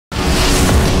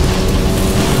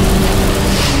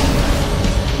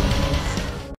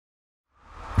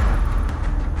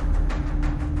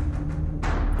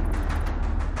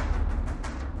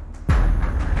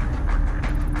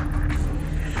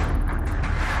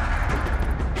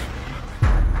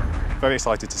Very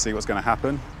excited to see what's going to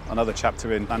happen. Another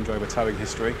chapter in Land Rover towing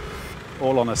history.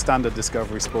 All on a standard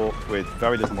Discovery Sport with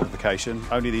very little modification.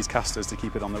 Only these casters to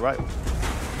keep it on the rail.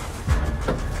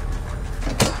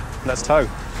 Let's tow.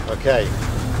 Okay.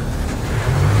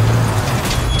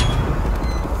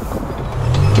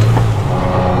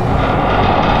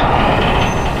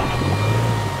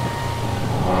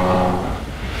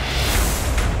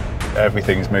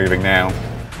 Everything's moving now.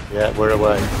 Yeah, we're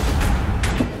away.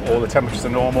 All the temperatures are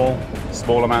normal,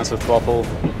 small amounts of throttle.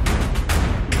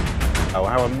 Oh,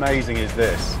 how amazing is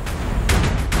this?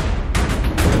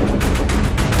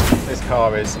 This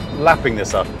car is lapping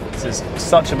this up. This is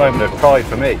such a moment of pride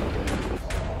for me.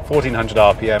 1400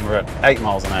 RPM, we're at 8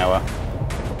 miles an hour.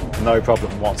 No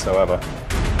problem whatsoever.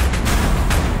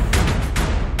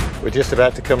 We're just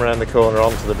about to come around the corner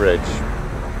onto the bridge.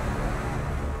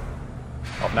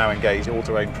 I've now engaged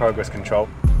all-terrain progress control.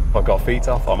 I've got feet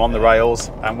off, I'm on the rails,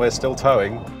 and we're still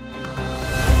towing.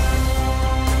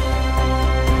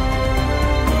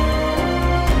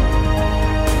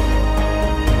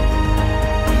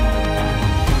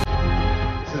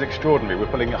 This is extraordinary.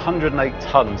 We're pulling 108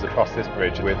 tons across this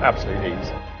bridge with absolute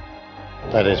ease.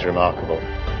 That is remarkable.